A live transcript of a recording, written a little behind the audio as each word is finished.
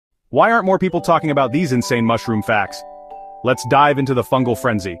Why aren't more people talking about these insane mushroom facts? Let's dive into the fungal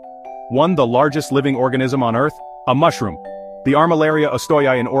frenzy. 1. The largest living organism on Earth? A mushroom. The Armillaria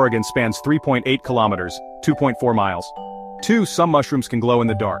ostoyi in Oregon spans 3.8 kilometers, 2.4 miles. 2. Some mushrooms can glow in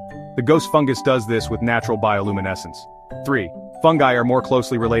the dark. The ghost fungus does this with natural bioluminescence. 3. Fungi are more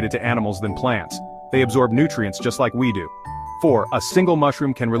closely related to animals than plants. They absorb nutrients just like we do. 4. A single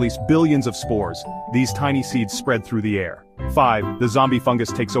mushroom can release billions of spores. These tiny seeds spread through the air. 5. The zombie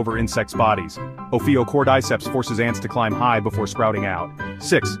fungus takes over insects' bodies. Ophiocordyceps forces ants to climb high before sprouting out.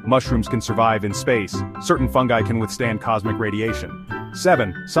 6. Mushrooms can survive in space. Certain fungi can withstand cosmic radiation.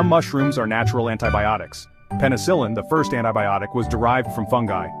 7. Some mushrooms are natural antibiotics. Penicillin, the first antibiotic, was derived from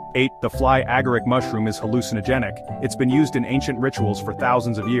fungi. 8. The fly agaric mushroom is hallucinogenic. It's been used in ancient rituals for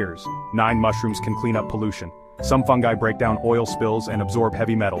thousands of years. 9. Mushrooms can clean up pollution. Some fungi break down oil spills and absorb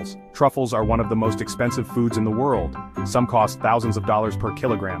heavy metals. Truffles are one of the most expensive foods in the world. Some cost thousands of dollars per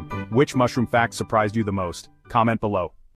kilogram. Which mushroom fact surprised you the most? Comment below.